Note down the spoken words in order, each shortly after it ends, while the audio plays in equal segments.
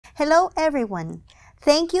Hello everyone.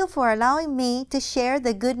 Thank you for allowing me to share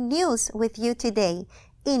the good news with you today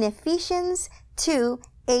in Ephesians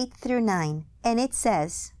 2:8-9. And it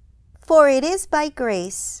says, "For it is by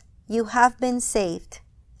grace you have been saved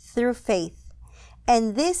through faith,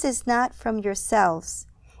 and this is not from yourselves.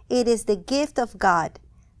 It is the gift of God,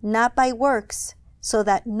 not by works, so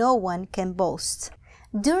that no one can boast."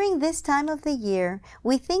 During this time of the year,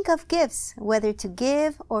 we think of gifts, whether to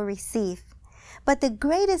give or receive. But the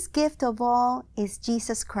greatest gift of all is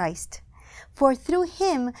Jesus Christ. For through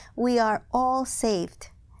Him we are all saved.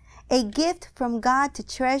 A gift from God to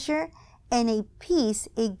treasure and a peace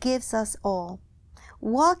it gives us all.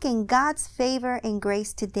 Walk in God's favor and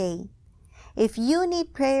grace today. If you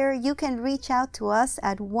need prayer, you can reach out to us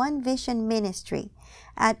at One Vision Ministry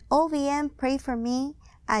at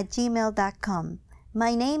ovmprayforme@gmail.com.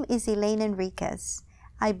 My name is Elaine Enriquez.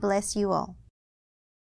 I bless you all.